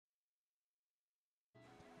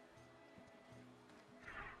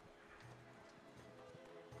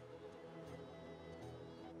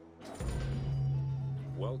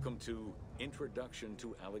Welcome to Introduction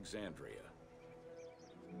to Alexandria.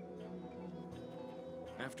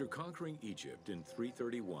 After conquering Egypt in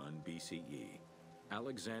 331 BCE,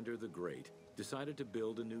 Alexander the Great decided to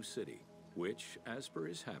build a new city, which, as per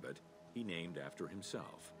his habit, he named after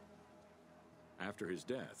himself. After his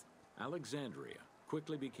death, Alexandria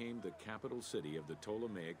quickly became the capital city of the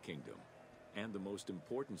Ptolemaic kingdom and the most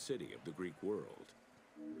important city of the Greek world.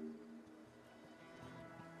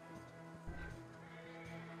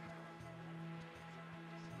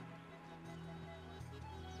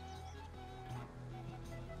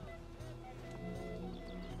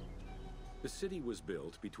 The city was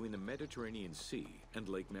built between the Mediterranean Sea and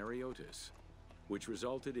Lake Mareotis, which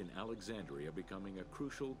resulted in Alexandria becoming a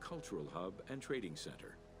crucial cultural hub and trading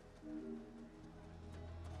center.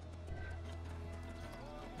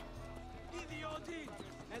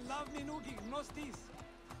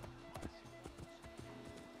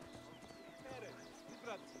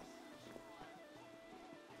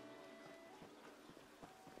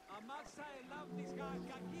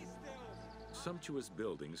 Sumptuous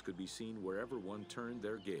buildings could be seen wherever one turned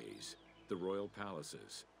their gaze: the royal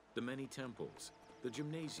palaces, the many temples, the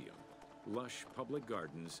gymnasium, lush public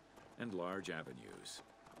gardens, and large avenues.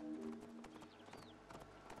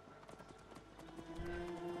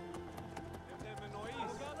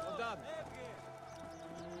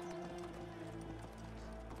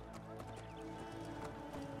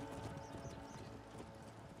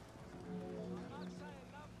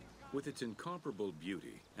 With its incomparable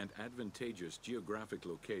beauty and advantageous geographic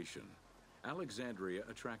location, Alexandria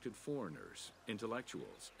attracted foreigners,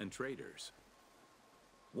 intellectuals, and traders.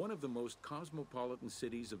 One of the most cosmopolitan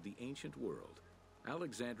cities of the ancient world,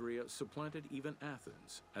 Alexandria supplanted even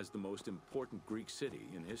Athens as the most important Greek city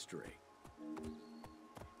in history.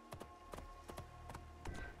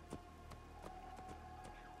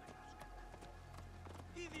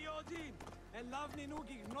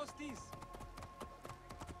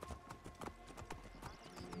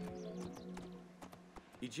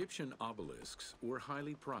 Egyptian obelisks were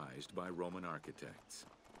highly prized by Roman architects.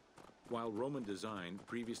 While Roman design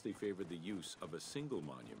previously favored the use of a single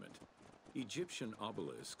monument, Egyptian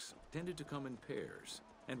obelisks tended to come in pairs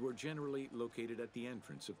and were generally located at the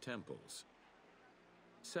entrance of temples.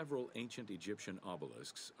 Several ancient Egyptian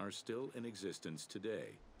obelisks are still in existence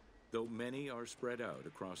today, though many are spread out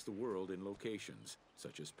across the world in locations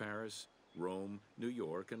such as Paris, Rome, New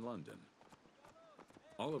York, and London.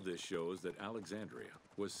 All of this shows that Alexandria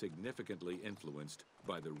was significantly influenced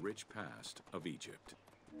by the rich past of Egypt.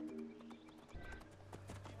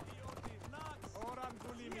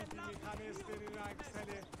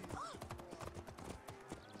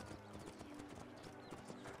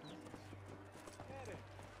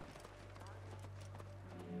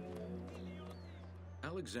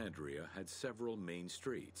 Alexandria had several main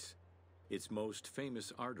streets. Its most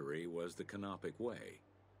famous artery was the Canopic Way.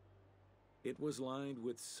 It was lined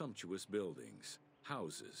with sumptuous buildings,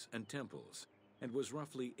 houses, and temples, and was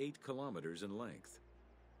roughly 8 kilometers in length.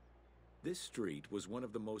 This street was one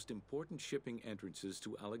of the most important shipping entrances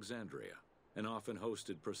to Alexandria and often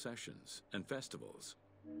hosted processions and festivals.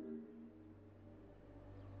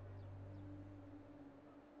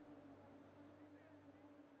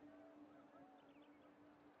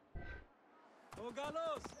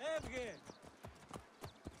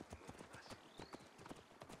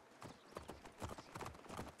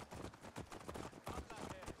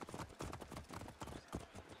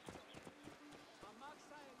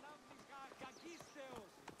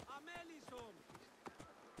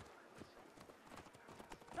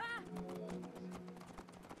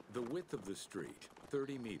 The width of the street,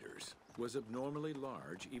 30 meters, was abnormally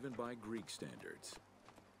large even by Greek standards.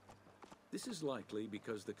 This is likely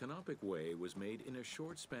because the Canopic Way was made in a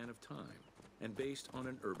short span of time and based on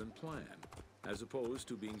an urban plan, as opposed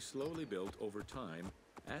to being slowly built over time,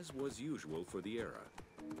 as was usual for the era.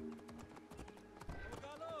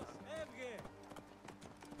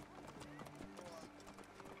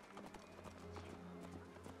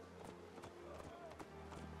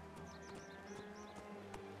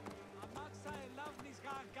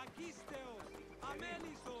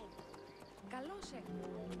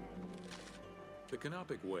 The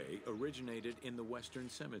Canopic Way originated in the western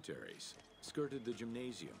cemeteries, skirted the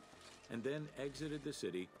gymnasium, and then exited the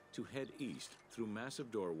city to head east through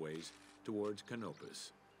massive doorways towards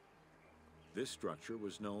Canopus. This structure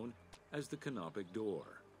was known as the Canopic Door.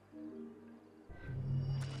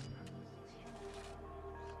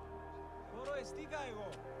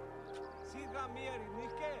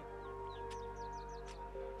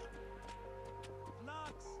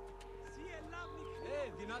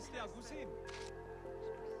 Δυνάστια ακούσιν.